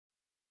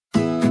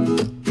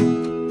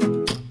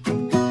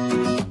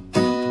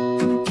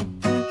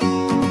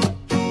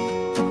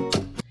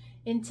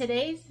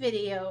today's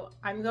video,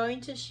 I'm going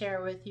to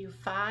share with you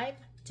 5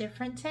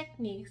 different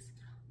techniques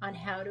on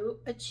how to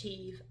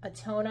achieve a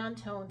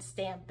tone-on-tone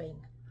stamping.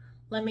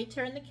 Let me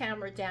turn the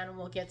camera down and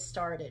we'll get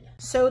started.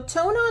 So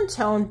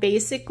tone-on-tone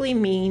basically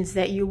means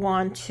that you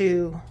want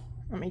to,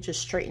 let me just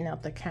straighten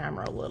out the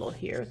camera a little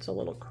here. It's a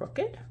little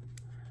crooked.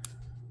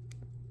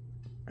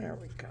 There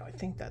we go. I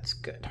think that's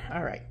good.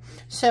 All right.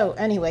 So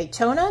anyway,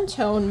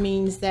 tone-on-tone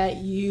means that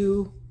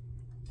you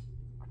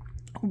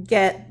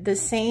get the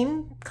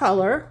same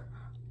color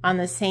on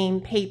the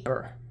same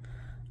paper.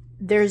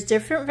 There's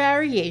different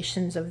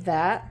variations of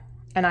that,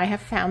 and I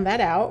have found that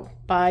out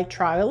by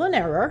trial and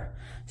error.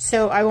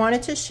 So I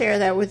wanted to share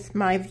that with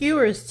my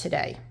viewers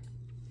today.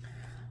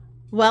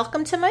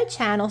 Welcome to my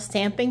channel,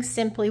 Stamping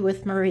Simply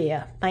with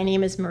Maria. My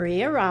name is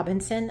Maria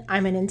Robinson.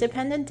 I'm an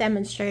independent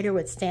demonstrator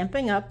with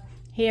Stampin Up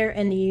here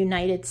in the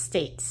United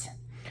States.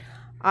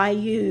 I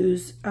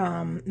use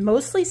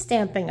mostly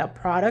Stampin Up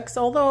products,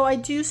 although I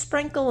do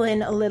sprinkle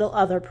in a little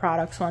other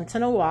products once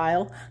in a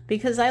while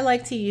because I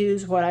like to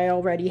use what I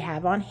already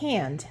have on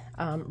hand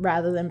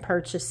rather than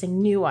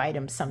purchasing new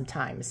items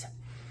sometimes.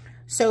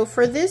 So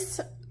for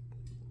this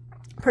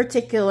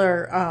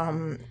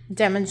particular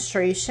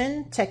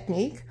demonstration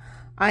technique,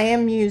 I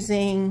am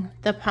using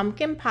the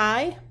Pumpkin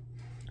Pie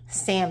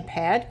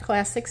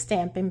Classic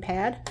Stampin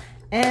Pad,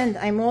 and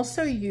I'm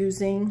also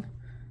using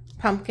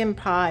Pumpkin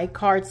Pie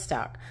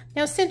cardstock.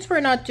 Now, since we're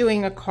not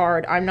doing a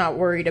card, I'm not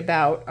worried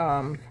about,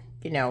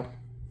 you know,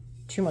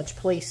 too much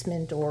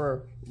placement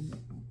or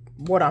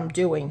what I'm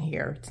doing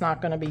here. It's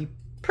not going to be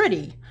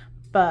pretty,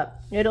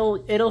 but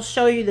it'll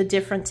show you the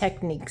different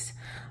techniques.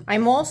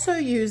 I'm also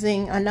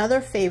using another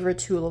favorite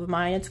tool of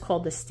mine. It's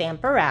called the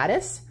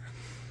Stamparatus.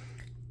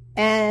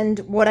 And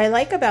what I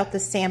like about the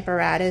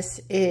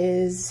Stamparatus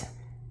is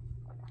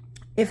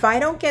if I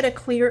don't get a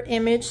clear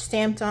image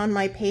stamped on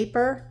my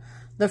paper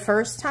the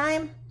first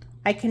time,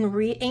 I can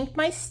re-ink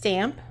my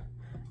stamp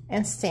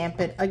and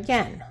stamp it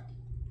again.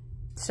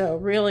 So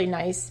really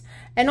nice.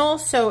 And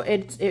also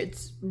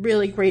it's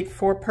really great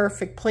for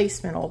perfect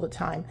placement all the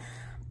time.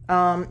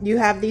 You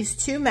have these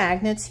 2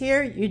 magnets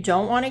here. You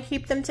don't want to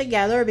keep them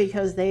together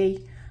because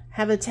they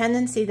have a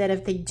tendency that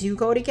if they do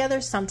go together,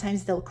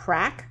 sometimes they'll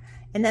crack,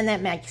 and then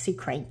that makes you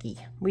cranky.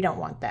 We don't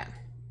want that.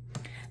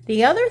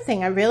 The other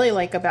thing I really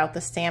like about the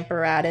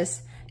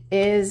Stamparatus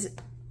is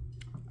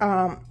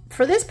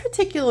for this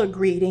particular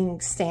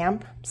greeting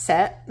stamp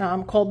set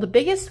called The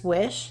Biggest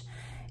Wish,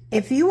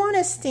 if you want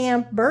to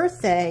stamp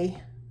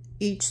birthday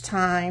each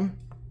time,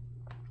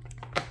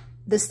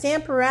 the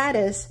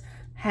Stamparatus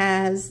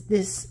has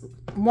this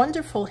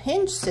wonderful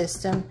hinge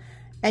system,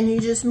 and you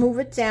just move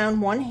it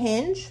down 1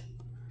 hinge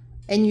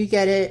and you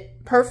get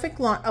it perfect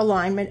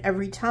alignment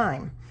every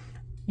time.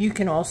 You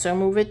can also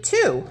move it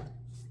 2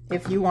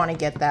 if you want to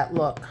get that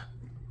look.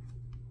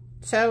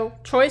 So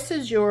choice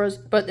is yours,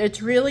 but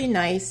it's really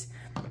nice.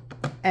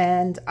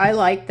 And I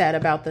like that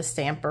about the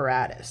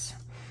Stamparatus.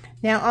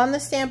 Now on the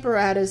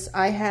Stamparatus,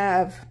 I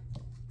have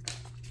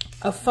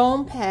a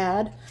foam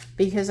pad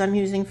because I'm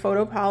using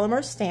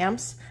photopolymer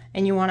stamps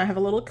and you want to have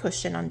a little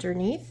cushion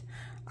underneath.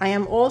 I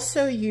am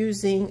also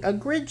using a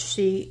grid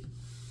sheet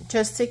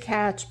just to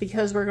catch,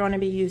 because we're going to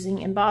be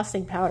using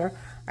embossing powder.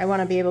 I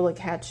want to be able to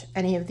catch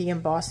any of the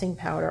embossing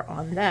powder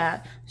on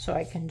that, so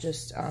I can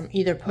just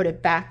either put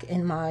it back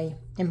in my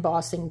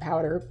embossing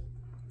powder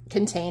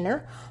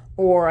container,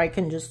 or I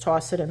can just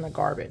toss it in the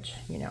garbage,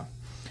 you know.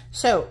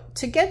 So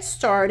to get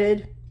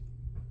started,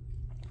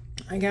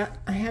 I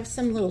have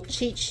some little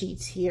cheat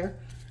sheets here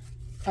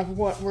of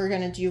what we're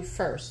going to do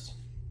first.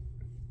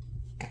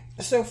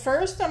 So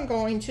first I'm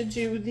going to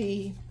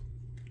do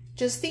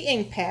just the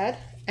ink pad,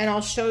 and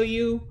I'll show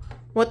you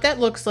what that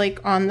looks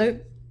like on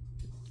the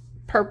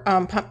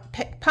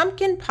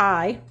Pumpkin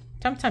Pie.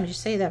 Sometimes you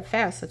say that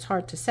fast, it's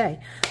hard to say.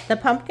 The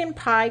Pumpkin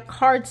Pie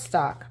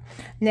cardstock.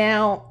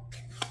 Now,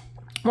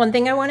 one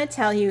thing I want to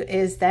tell you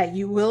is that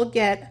you will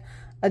get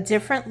a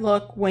different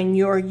look when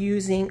you're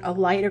using a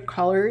lighter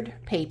colored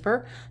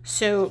paper.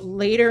 So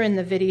later in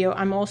the video,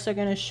 I'm also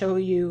going to show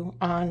you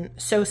on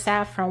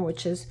Saffron,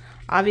 which is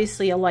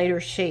obviously a lighter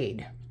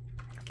shade.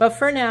 But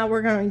for now,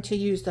 we're going to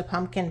use the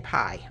Pumpkin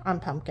Pie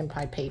on Pumpkin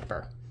Pie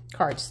paper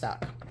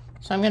cardstock.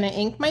 So I'm going to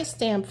ink my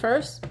stamp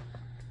first.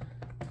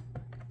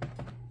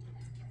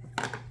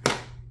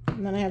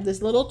 And then I have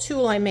this little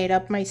tool I made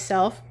up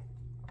myself.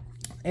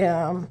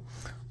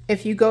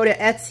 If you go to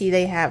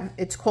Etsy,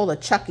 it's called a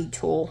Chucky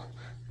tool.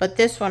 But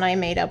this one I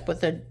made up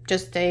with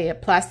just a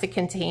plastic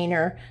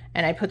container,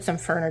 and I put some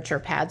furniture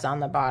pads on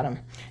the bottom.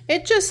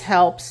 It just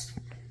helps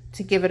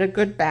to give it a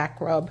good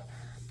back rub.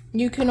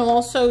 You can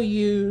also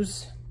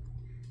use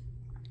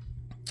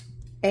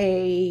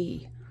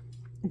a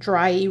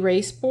dry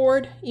erase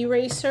board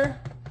eraser.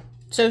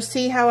 So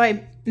see how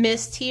I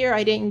missed here?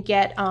 I didn't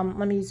get,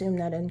 let me zoom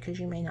that in because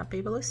you may not be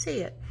able to see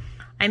it.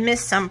 I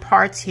missed some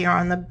parts here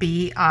on the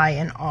B, I,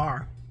 and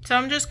R. So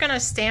I'm just going to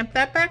stamp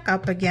that back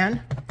up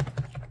again.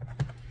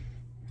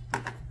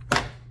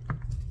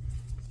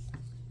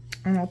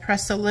 And I'll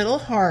press a little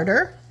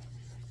harder.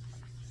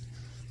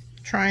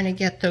 trying to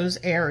get those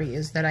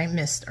areas that I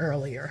missed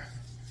earlier.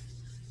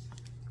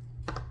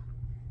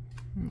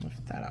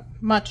 Lift that up,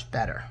 much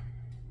better.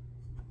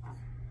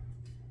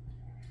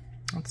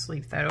 Let's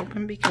leave that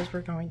open because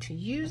we're going to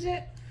use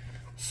it.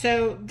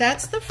 So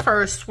that's the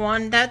first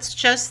one. That's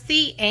just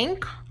the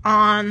ink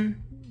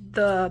on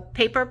the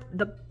paper,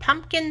 the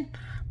pumpkin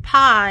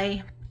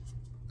pie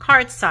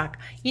cardstock.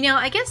 You know,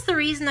 I guess the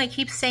reason I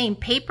keep saying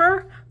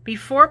paper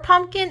before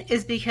pumpkin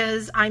is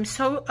because I'm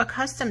so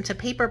accustomed to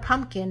Paper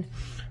Pumpkin,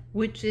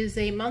 which is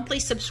a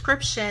monthly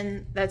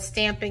subscription that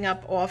Stampin'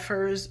 Up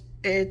offers.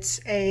 It's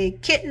a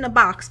kit in a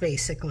box,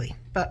 basically,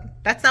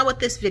 but that's not what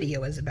this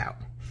video is about.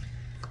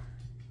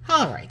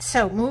 All right,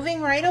 so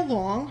moving right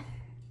along,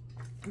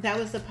 that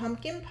was the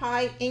Pumpkin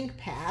Pie Ink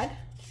Pad.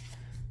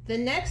 The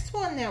next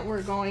one that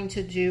we're going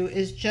to do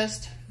is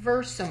just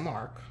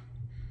Versamark.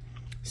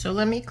 So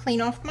let me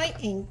clean off my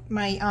ink,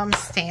 my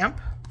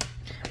stamp.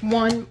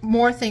 One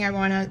more thing I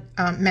want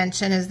to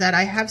mention is that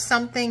I have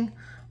something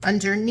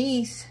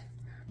underneath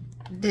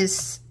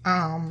this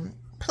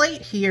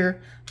plate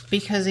here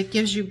because it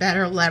gives you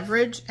better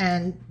leverage,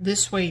 and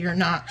this way you're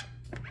not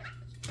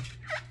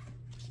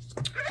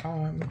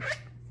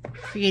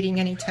creating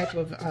any type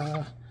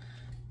of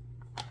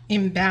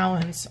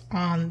imbalance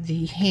on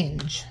the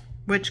hinge,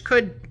 which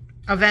could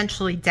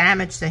eventually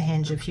damage the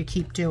hinge if you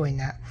keep doing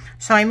that.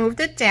 So I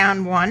moved it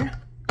down one,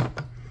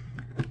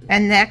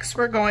 and next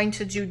we're going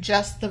to do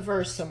just the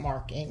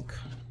Versamark ink.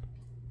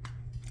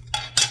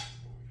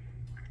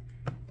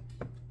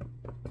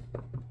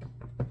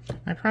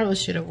 I probably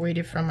should have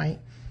waited for my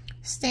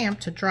stamp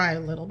to dry a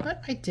little,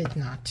 but I did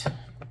not.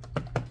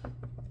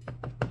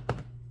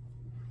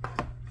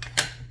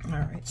 All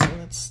right, so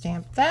let's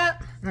stamp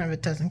that. And if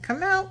it doesn't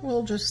come out,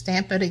 we'll just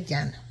stamp it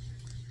again.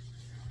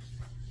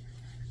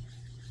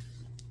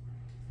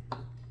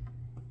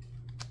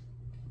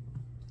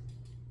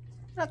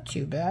 Not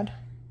too bad.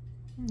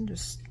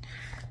 Just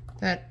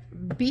that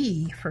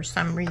B, for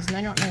some reason,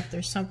 I don't know if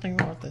there's something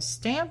wrong with the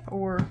stamp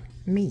or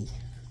me.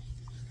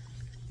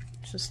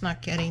 It's just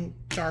not getting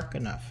dark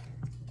enough.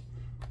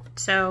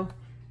 So,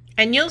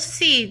 and you'll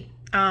see,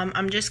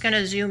 I'm just going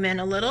to zoom in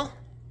a little.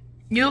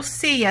 You'll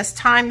see as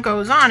time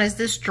goes on, as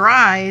this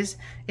dries,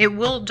 it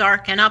will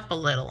darken up a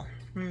little.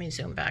 Let me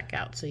zoom back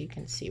out so you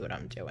can see what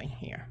I'm doing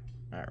here.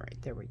 All right,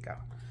 there we go.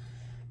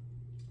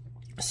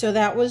 So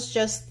that was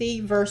just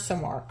the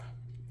Versamark.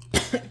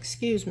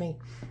 Excuse me.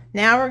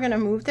 Now we're going to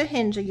move the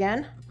hinge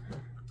again,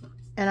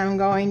 and I'm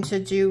going to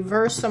do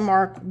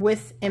Versamark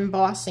with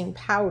embossing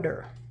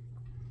powder.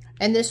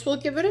 And this will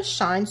give it a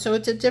shine, so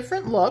it's a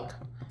different look.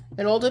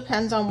 It all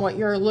depends on what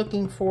you're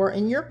looking for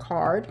in your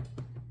card.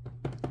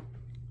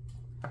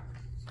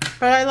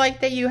 But I like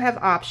that you have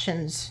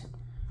options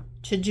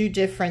to do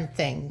different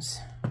things.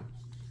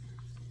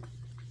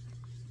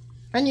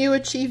 And you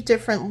achieve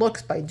different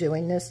looks by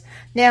doing this.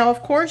 Now,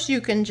 of course,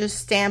 you can just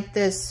stamp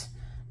this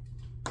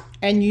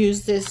and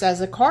use this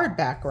as a card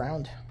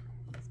background,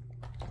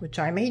 which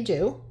I may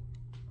do.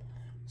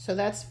 So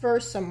that's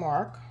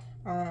Versamark.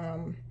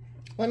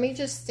 Let me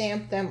just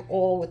stamp them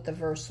all with the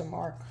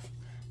Versamark.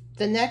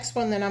 The next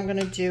one that I'm going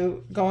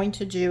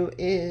to do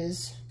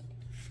is,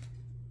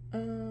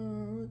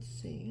 let's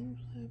see.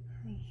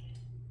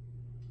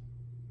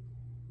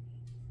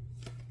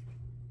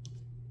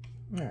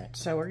 All right,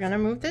 so we're going to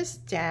move this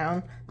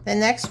down. The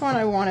next one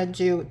I want to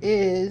do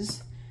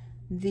is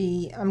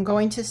I'm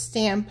going to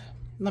stamp.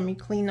 Let me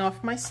clean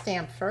off my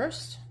stamp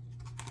first.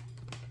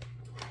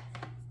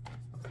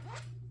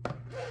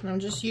 I'm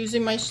just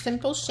using my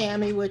simple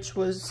chamois, which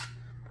was,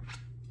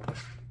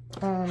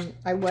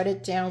 I wet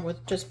it down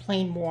with just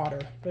plain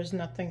water. There's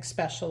nothing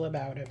special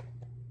about it.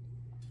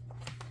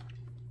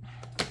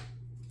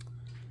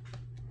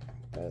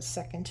 A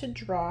second to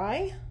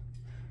dry.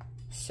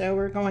 So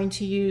we're going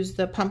to use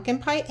the pumpkin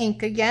pie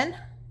ink again.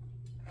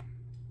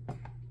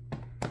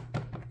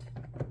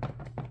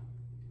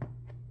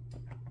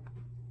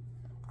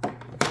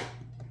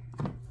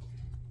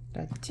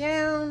 That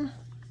down.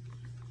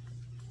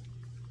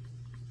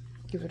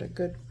 Give it a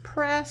good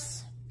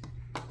press.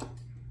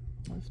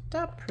 Lift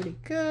up pretty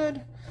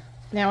good.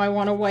 Now I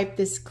want to wipe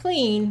this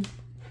clean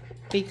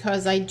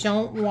because I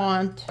don't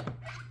want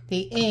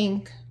the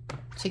ink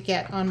to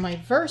get on my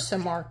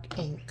Versamark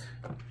ink.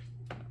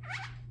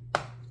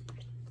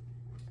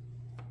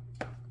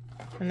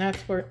 And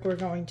that's what we're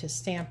going to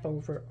stamp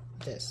over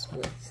this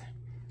with.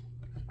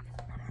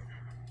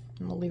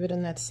 I'm going to leave it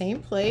in that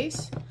same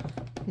place.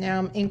 Now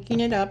I'm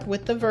inking it up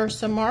with the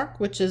Versamark,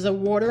 which is a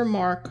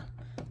watermark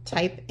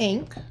type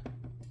ink.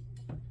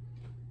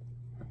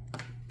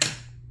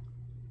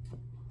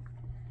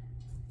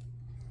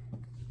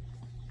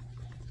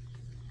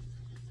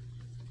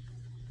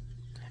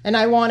 And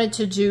I wanted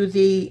to do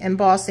the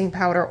embossing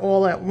powder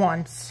all at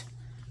once.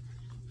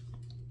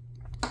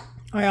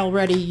 I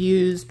already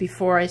used,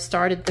 before I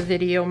started the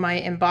video, my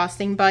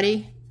embossing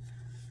buddy.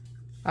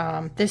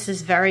 This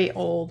is very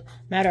old.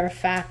 Matter of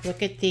fact,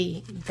 look at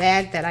the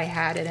bag that I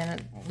had it in.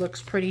 It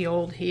looks pretty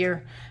old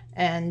here.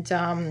 And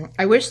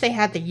I wish they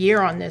had the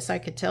year on this. I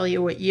could tell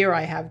you what year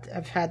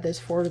I've had this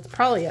for. It's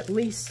probably at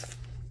least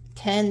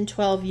 10,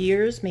 12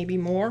 years, maybe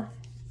more.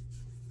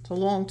 It's a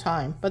long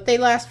time, but they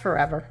last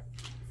forever.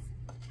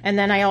 And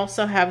then I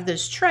also have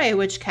this tray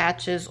which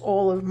catches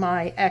all of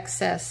my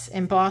excess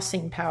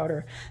embossing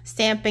powder.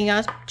 Stampin'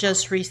 Up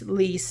just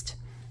released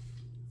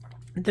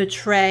the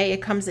tray.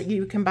 It comes,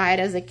 you can buy it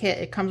as a kit.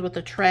 It comes with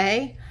a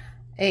tray,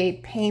 a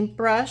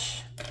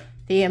paintbrush,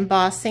 the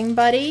embossing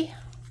buddy,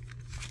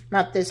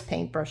 not this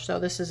paintbrush, so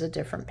this is a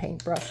different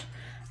paintbrush,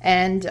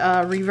 and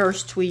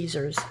reverse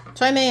tweezers.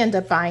 So I may end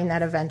up buying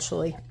that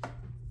eventually.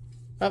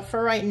 But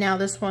for right now,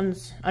 this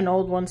one's an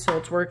old one, so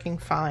it's working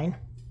fine.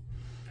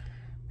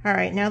 All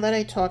right, now that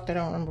I talked, I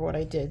don't remember what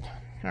I did.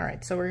 All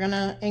right, so we're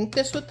gonna ink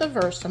this with the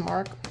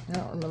Versamark. I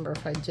don't remember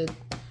if I did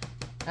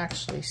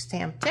actually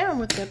stamp down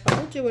with it, but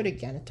I'll do it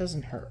again. It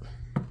doesn't hurt.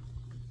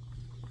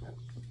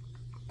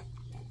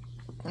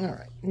 All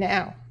right,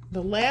 now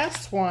the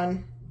last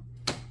one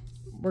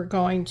we're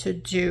going to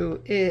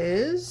do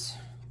is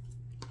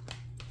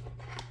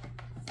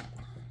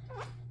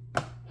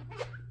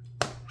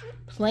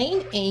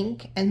plain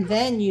ink and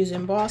then use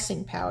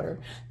embossing powder.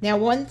 Now,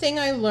 one thing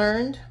I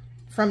learned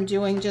from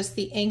doing just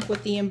the ink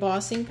with the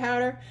embossing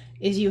powder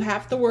is you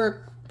have to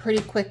work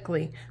pretty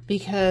quickly,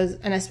 because,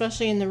 and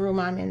especially in the room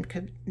I'm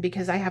in,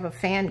 because I have a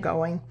fan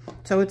going,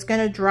 so it's going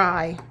to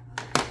dry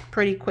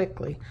pretty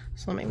quickly.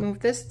 So let me move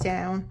this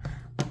down.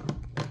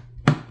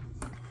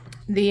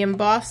 The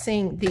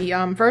embossing, the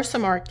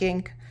Versamark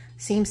ink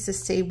seems to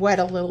stay wet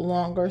a little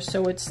longer,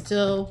 so it's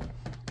still,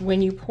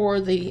 when you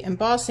pour the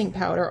embossing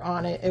powder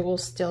on it, it will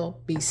still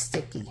be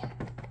sticky.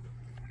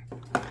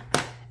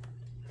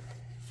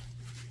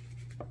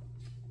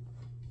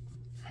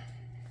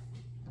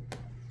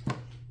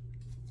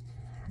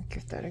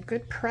 Give that a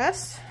good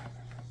press.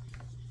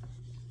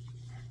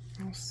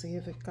 We'll see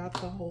if it got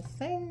the whole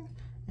thing,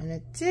 and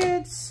it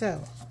did.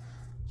 So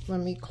let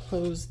me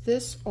close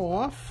this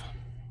off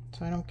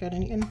so I don't get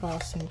any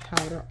embossing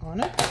powder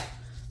on it.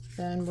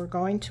 Then we're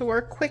going to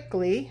work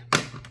quickly.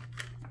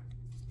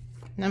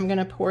 And I'm going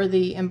to pour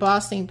the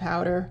embossing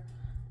powder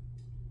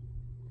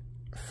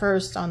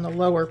first on the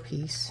lower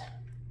piece,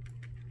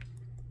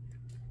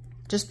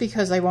 just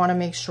because I want to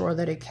make sure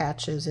that it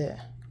catches it.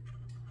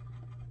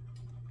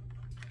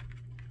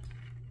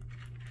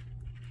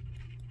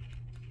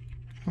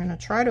 I'm going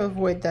to try to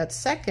avoid that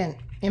second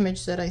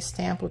image that I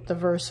stamped with the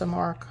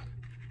Versamark.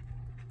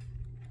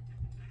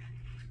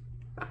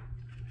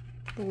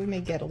 But we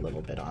may get a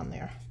little bit on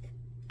there.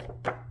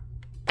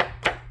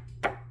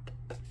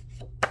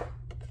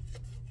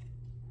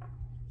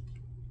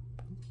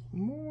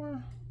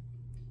 More.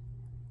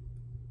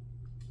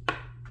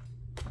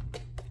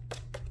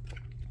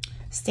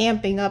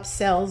 Stampin' Up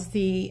sells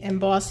the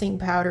embossing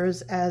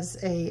powders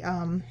as a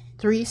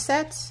 3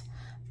 sets.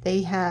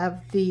 They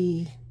have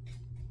the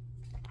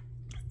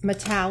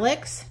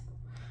metallics,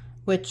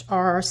 which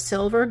are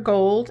silver,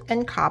 gold,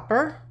 and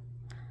copper.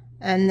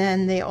 And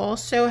then they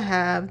also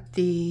have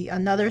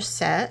another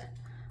set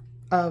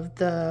of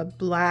the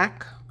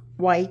black,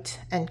 white,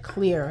 and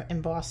clear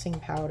embossing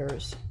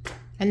powders.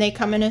 And they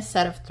come in a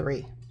set of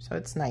 3, so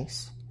it's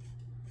nice.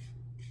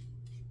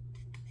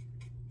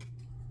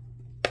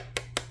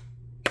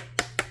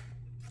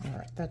 All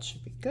right, that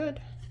should be good.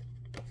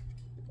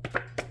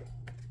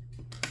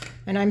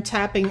 And I'm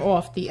tapping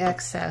off the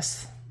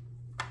excess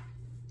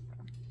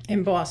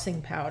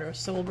embossing powder.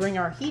 So we'll bring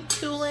our heat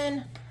tool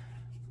in.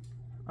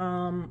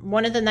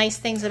 One of the nice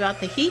things about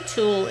the heat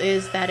tool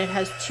is that it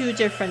has 2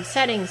 different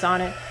settings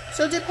on it.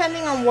 So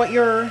depending on what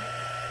your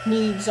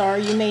needs are,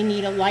 you may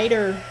need a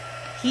lighter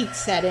heat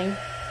setting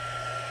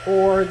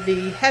or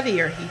the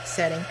heavier heat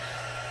setting.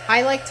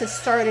 I like to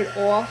start it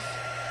off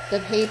the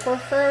paper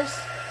first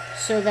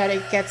so that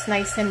it gets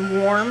nice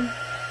and warm,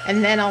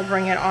 and then I'll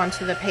bring it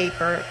onto the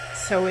paper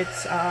so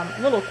it's a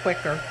little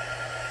quicker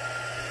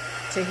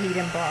to heat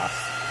emboss.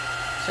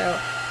 So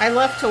I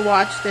love to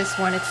watch this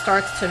when it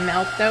starts to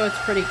melt, though. It's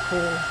pretty cool.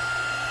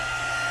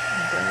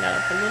 I'll bring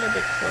that up a little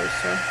bit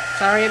closer.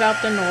 Sorry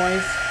about the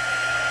noise.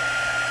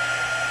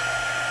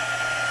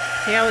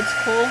 See how it's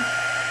cool?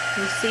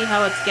 You see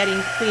how it's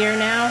getting clear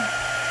now?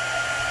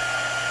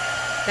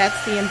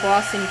 That's the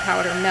embossing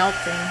powder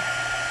melting.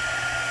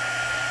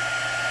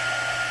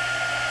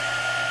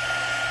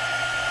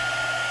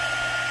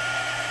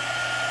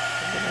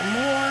 A little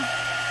more.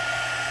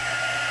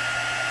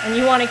 And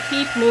you want to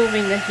keep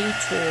moving the heat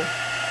tool.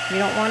 You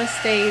don't want to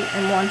stay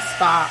in one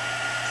spot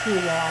too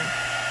long,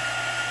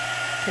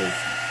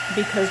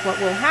 because what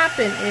will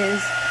happen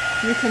is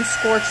you can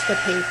scorch the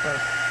paper.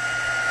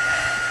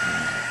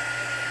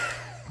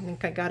 I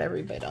think I got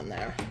every bit on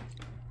there.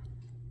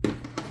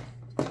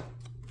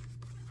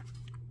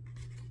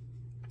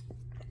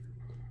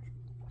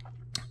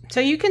 So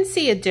you can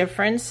see a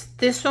difference.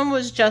 This one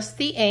was just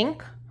the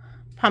ink,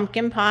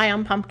 pumpkin pie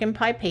on pumpkin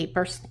pie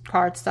paper,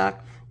 cardstock.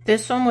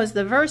 This one was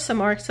the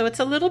Versamark, so it's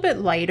a little bit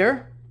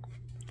lighter.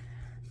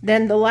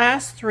 Then the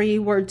last 3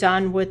 were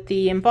done with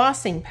the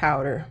embossing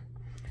powder.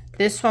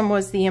 This one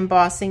was the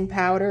embossing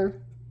powder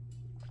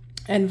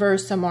and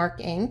Versamark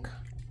ink.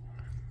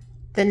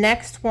 The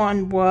next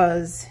one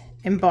was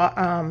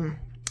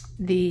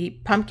the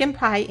pumpkin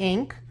pie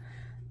ink,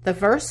 the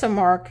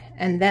Versamark,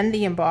 and then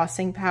the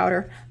embossing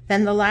powder.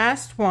 Then the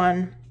last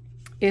one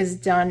is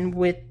done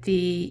with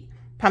the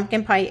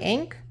pumpkin pie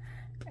ink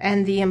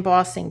and the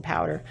embossing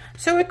powder.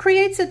 So it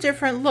creates a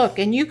different look,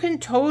 and you can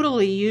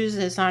totally use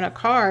this on a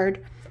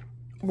card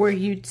where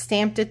you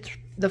stamped it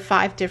the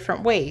 5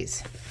 different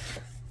ways.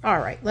 All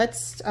right,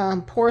 let's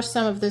pour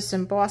some of this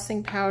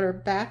embossing powder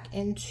back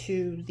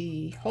into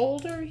the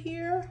holder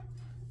here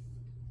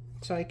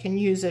so I can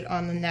use it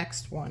on the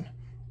next one.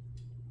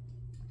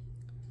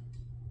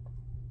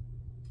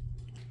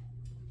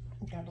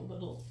 Got a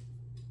little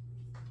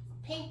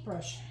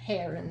paintbrush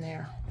hair in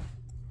there.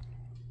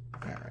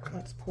 All right,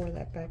 let's pour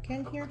that back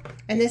in here.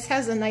 And this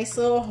has a nice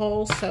little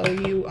hole so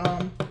you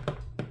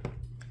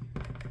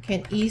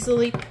can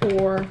easily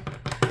pour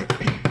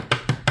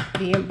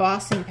the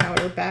embossing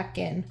powder back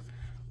in.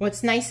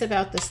 What's nice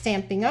about the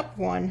Stampin' Up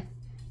one,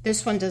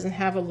 this one doesn't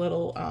have a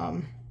little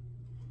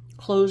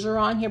closure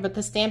on here, but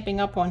the Stampin'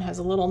 Up one has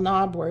a little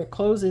knob where it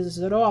closes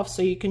it off,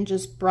 so you can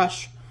just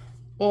brush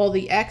all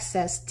the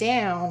excess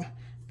down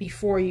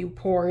before you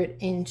pour it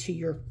into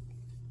your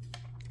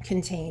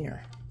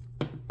container.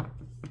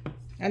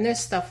 And this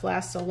stuff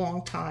lasts a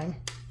long time.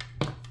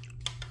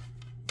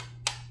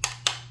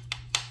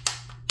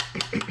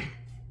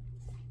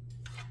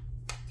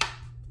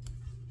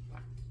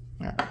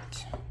 All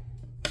right.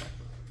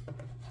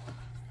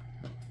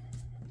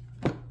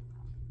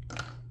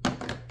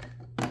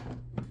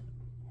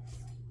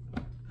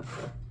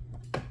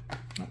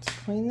 Let's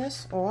clean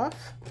this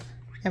off,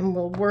 and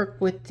we'll work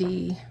with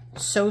the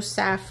So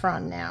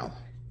Saffron now.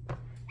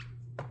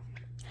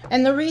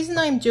 And the reason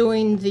I'm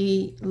doing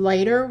the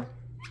lighter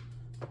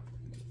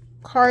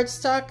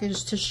cardstock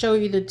is to show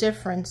you the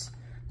difference.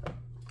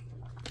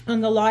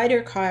 On the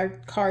lighter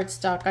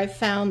cardstock, I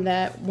found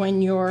that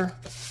when you're,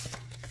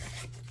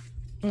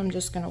 I'm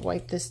just going to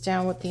wipe this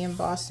down with the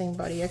embossing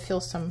buddy. I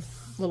feel some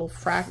little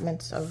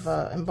fragments of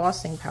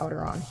embossing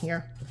powder on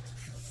here,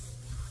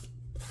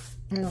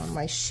 and on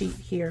my sheet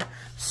here.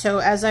 So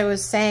as I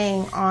was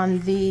saying,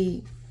 on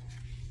the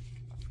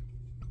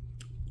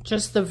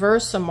just the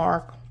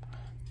Versamark,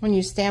 when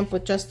you stamp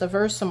with just the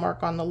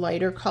Versamark on the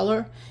lighter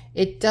color,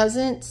 it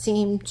doesn't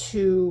seem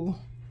to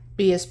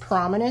be as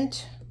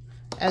prominent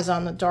as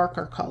on the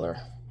darker color.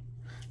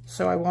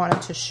 So I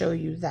wanted to show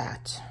you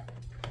that.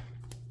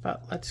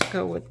 But let's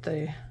go with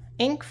the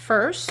ink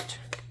first.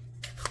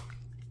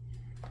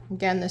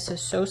 Again, this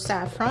is So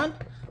Saffron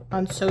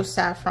on So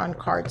Saffron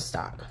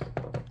cardstock.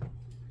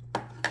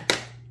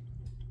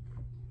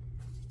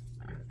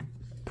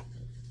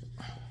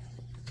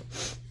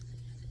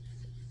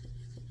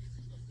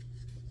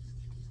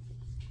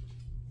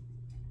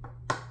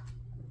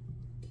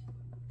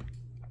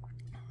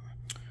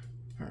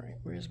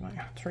 Where's my,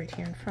 it's right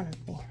here in front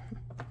of me.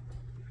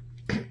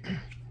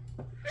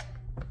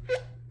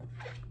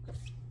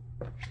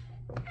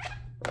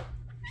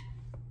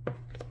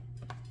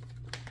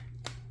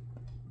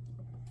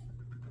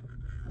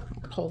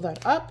 Pull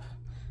that up,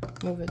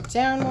 move it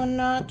down one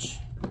notch.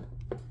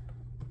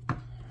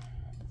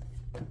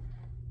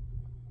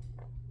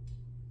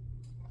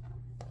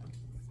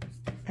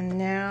 And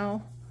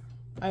now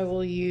I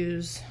will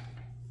use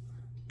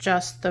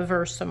just the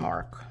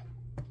Versamark.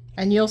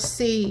 And you'll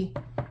see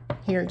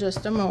here in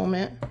just a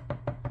moment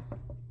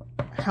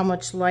how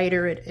much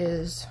lighter it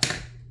is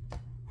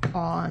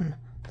on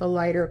the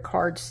lighter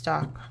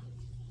cardstock.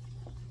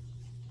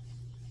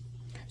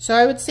 So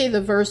I would say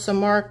the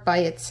Versamark by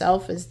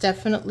itself is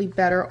definitely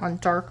better on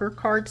darker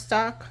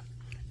cardstock.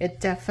 It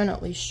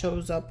definitely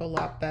shows up a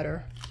lot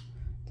better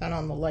than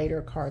on the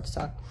lighter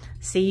cardstock.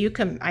 See, you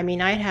can, I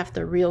mean, I'd have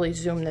to really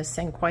zoom this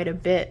in quite a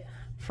bit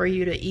for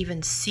you to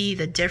even see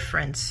the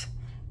difference.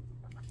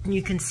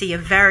 You can see a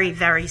very,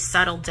 very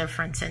subtle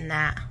difference in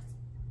that.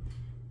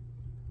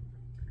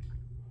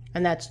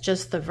 And that's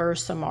just the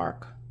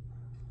Versamark.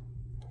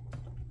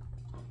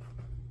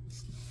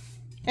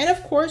 And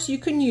of course, you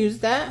can use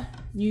that.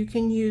 You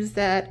can use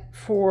that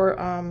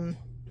for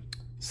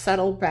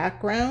subtle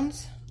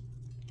backgrounds,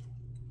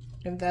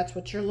 if that's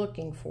what you're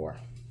looking for.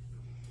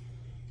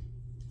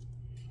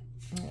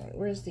 All right,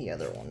 where's the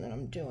other one that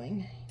I'm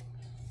doing?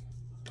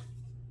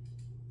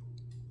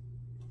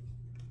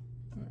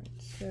 All right,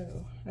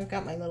 so I've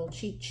got my little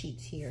cheat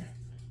sheets here.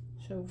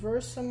 So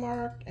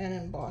Versamark and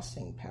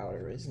embossing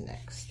powder is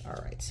next.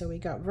 All right, so we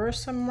got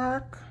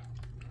Versamark.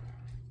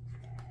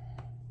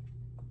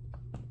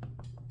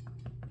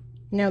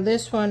 Now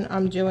this one,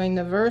 I'm doing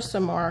the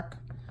Versamark.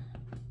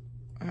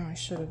 Oh, I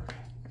should have,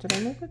 did I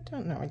move it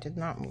down? No, I did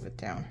not move it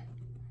down.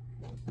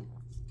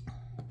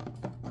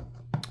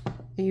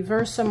 The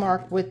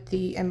Versamark with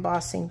the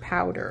embossing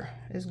powder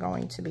is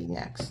going to be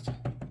next.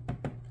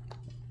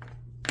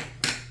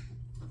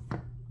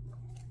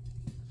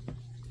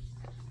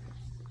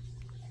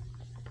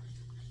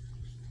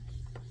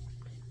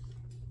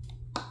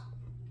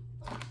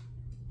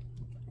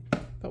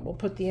 But we'll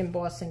put the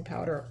embossing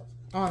powder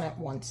on at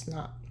once,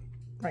 not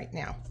right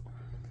now.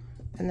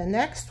 And the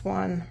next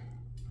one,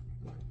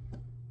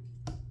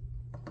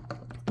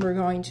 we're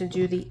going to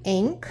do the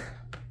ink.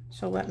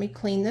 So let me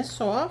clean this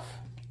off.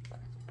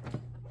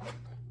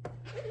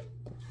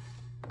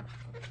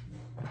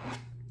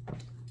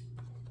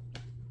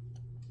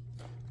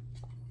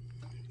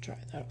 Dry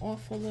that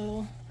off a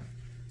little.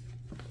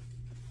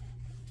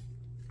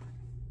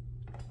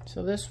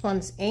 So this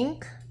one's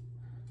ink.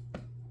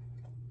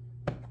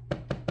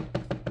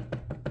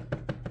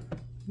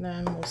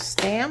 Then we'll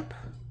stamp.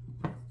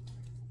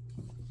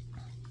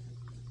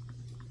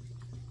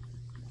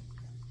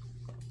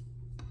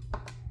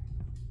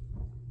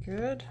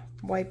 Good.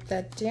 Wipe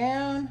that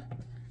down.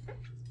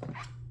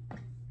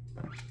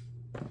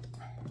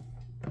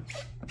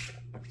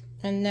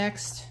 And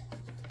next,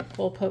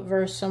 we'll put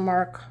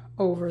Versamark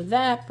over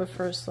that, but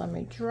first let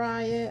me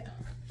dry it.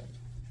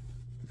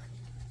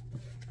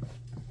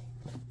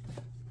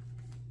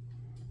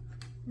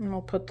 And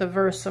we'll put the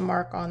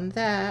Versamark on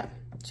that.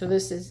 So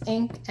this is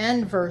ink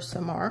and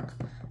Versamark,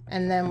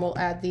 and then we'll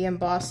add the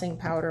embossing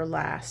powder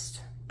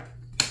last.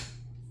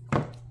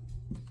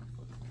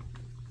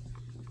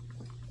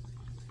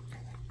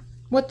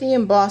 What the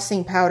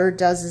embossing powder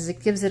does is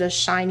it gives it a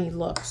shiny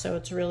look, so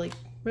it's really,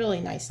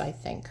 really nice, I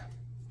think.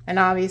 And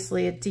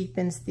obviously it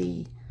deepens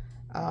the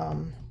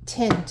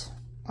tint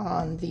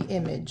on the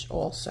image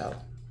also.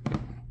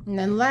 And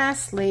then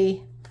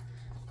lastly,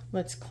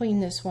 let's clean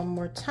this one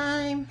more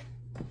time,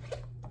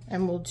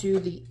 and we'll do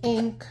the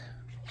ink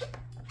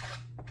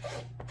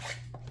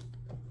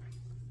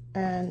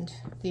and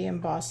the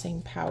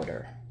embossing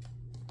powder.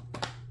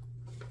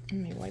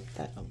 Let me wipe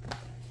that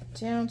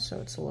down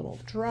so it's a little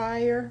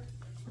drier.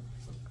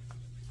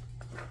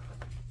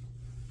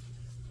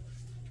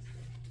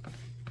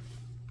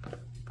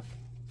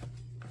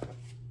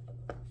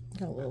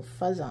 Got a little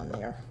fuzz on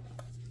there.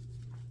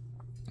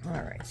 All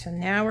right, so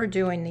now we're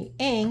doing the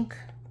ink.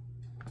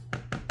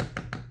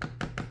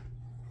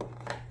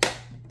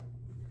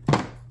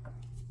 I'm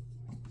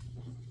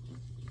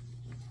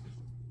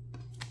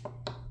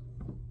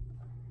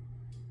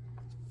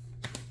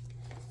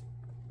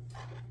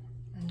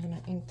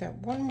gonna ink that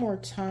one more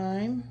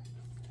time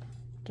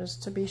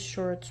just to be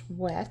sure it's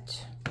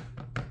wet.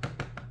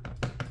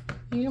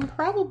 You can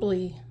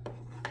probably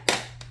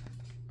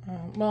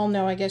well,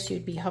 no, I guess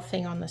you'd be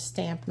huffing on the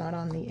stamp, not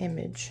on the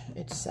image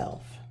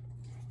itself.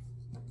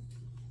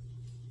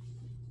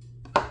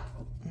 All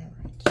right,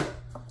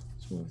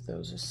 let's move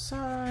those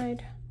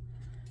aside.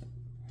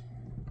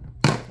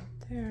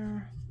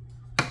 There,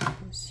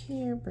 this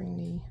here, bring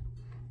the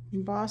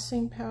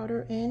embossing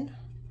powder in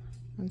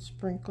and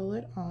sprinkle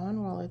it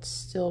on while it's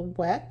still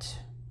wet.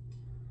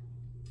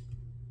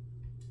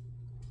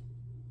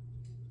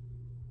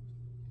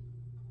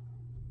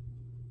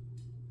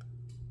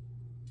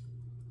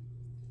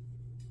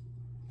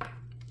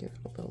 Give it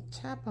a little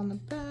tap on the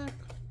back,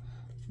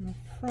 on the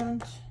front.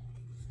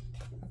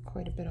 Got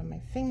quite a bit on my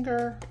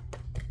finger.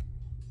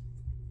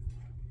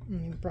 Let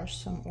me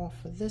brush some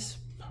off of this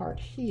part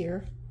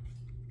here,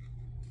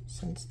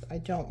 since I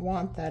don't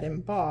want that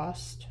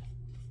embossed.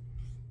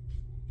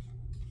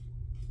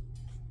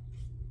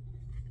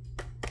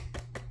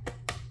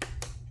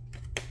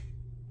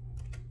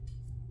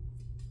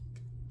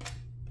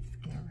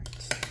 All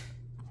right.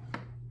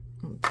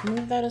 Let's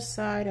move that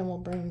aside, and we'll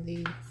bring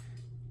the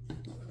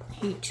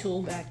heat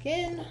tool back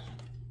in.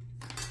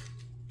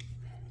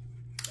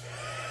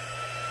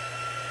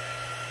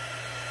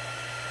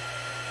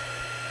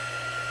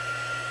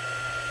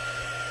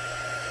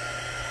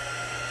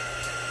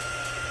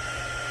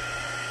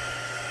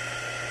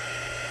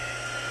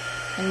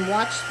 And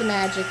watch the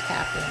magic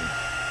happen.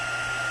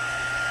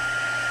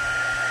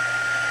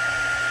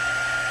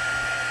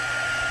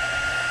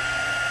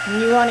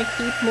 And you want to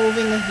keep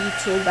moving the heat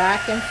tool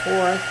back and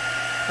forth,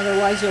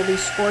 otherwise you'll be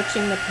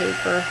scorching the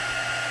paper.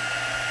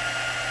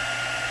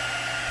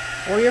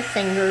 Or your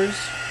fingers.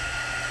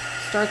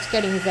 Starts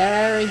getting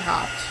very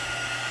hot.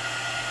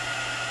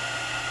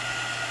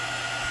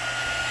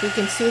 So you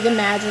can see the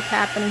magic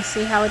happening.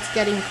 See how it's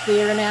getting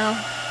clear now?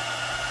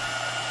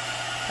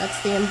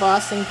 That's the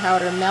embossing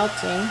powder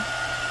melting.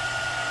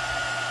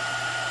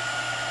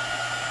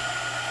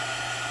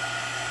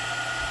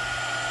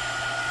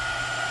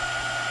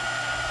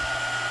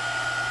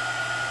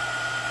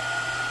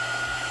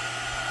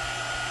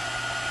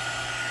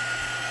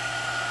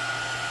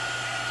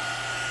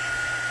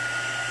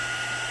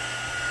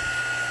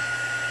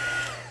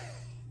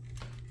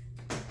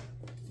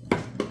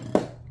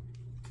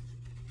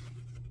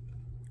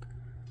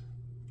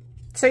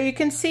 So you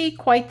can see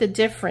quite the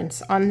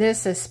difference on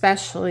this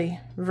especially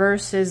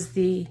versus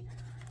the,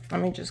 let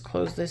me just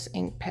close this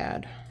ink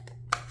pad.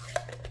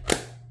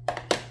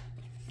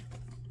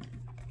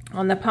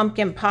 On the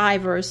pumpkin pie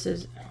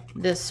versus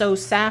the So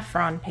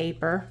Saffron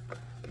paper,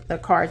 the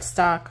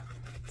cardstock.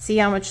 See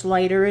how much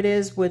lighter it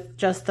is with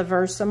just the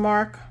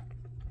Versamark?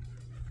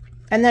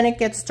 And then it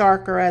gets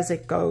darker as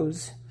it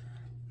goes.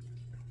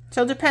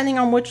 So depending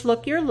on which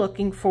look you're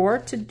looking for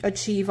to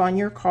achieve on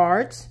your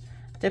cards,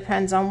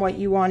 depends on what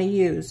you want to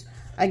use.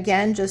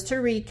 Again, just to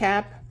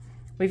recap,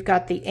 we've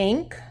got the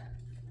ink,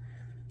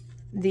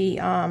 the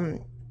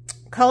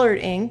colored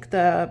ink,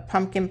 the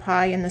pumpkin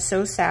pie and the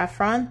So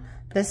Saffron.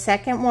 The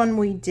second one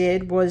we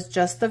did was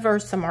just the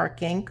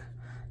Versamark ink.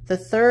 The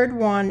third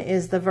one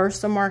is the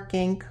Versamark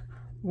ink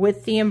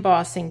with the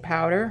embossing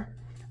powder.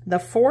 The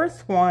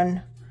fourth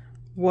one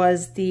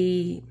was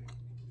the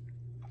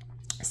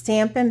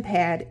Stampin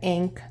Pad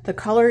ink, the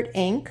colored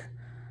ink.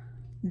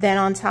 Then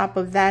on top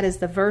of that is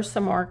the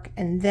Versamark,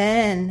 and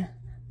then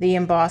the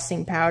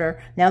embossing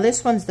powder. Now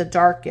this one's the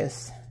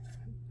darkest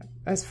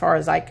as far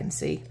as I can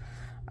see.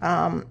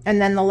 And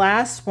then the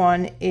last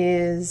one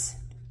is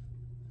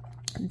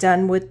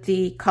done with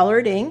the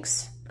colored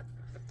inks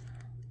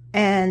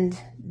and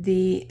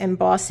the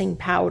embossing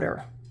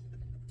powder.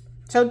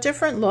 So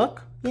different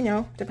look, you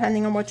know,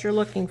 depending on what you're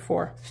looking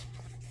for.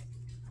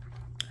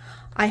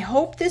 I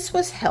hope this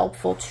was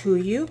helpful to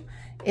you.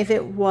 If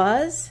it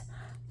was,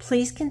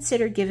 please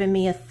consider giving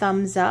me a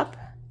thumbs up.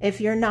 If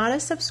you're not a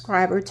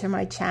subscriber to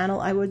my channel,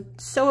 I would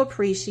so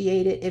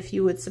appreciate it if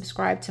you would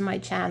subscribe to my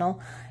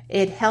channel.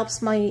 It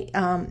helps me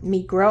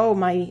grow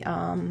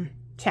my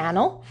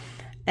channel,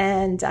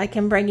 and I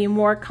can bring you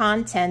more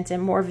content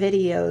and more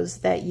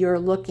videos that you're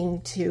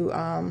looking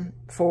to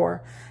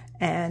for.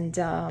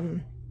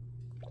 And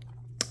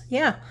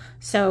yeah,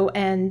 so,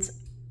 and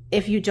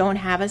if you don't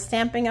have a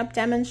Stampin' Up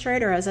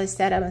demonstrator, as I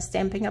said, I'm a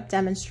Stampin' Up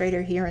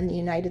demonstrator here in the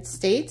United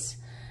States,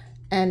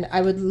 and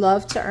I would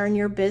love to earn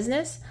your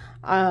business.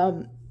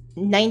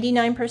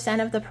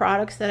 99% of the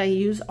products that I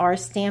use are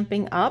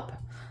Stampin' Up.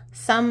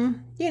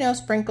 Some, you know,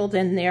 sprinkled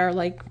in there,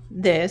 like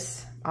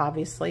this,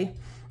 obviously,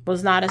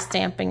 was not a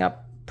Stampin'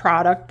 Up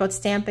product, but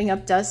Stampin'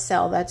 Up does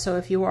sell that. So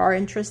if you are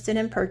interested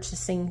in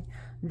purchasing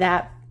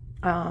that,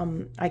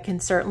 I can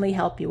certainly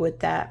help you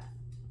with that.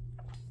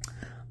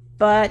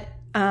 But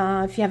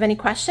if you have any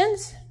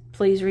questions,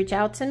 please reach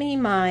out to me.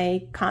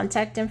 My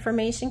contact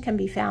information can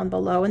be found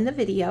below in the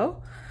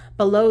video,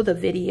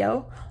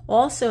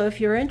 Also, if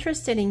you're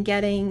interested in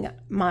getting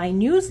my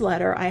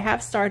newsletter, I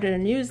have started a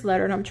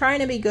newsletter, and I'm trying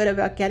to be good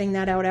about getting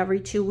that out every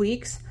 2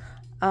 weeks.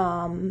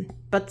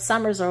 But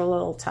summers are a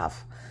little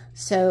tough.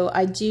 So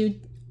I do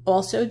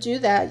also do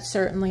that.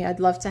 Certainly, I'd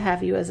love to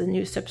have you as a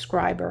new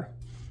subscriber.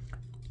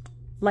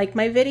 Like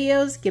my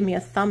videos, give me a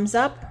thumbs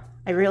up.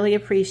 I really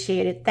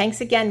appreciate it.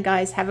 Thanks again,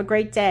 guys. Have a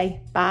great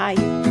day. Bye.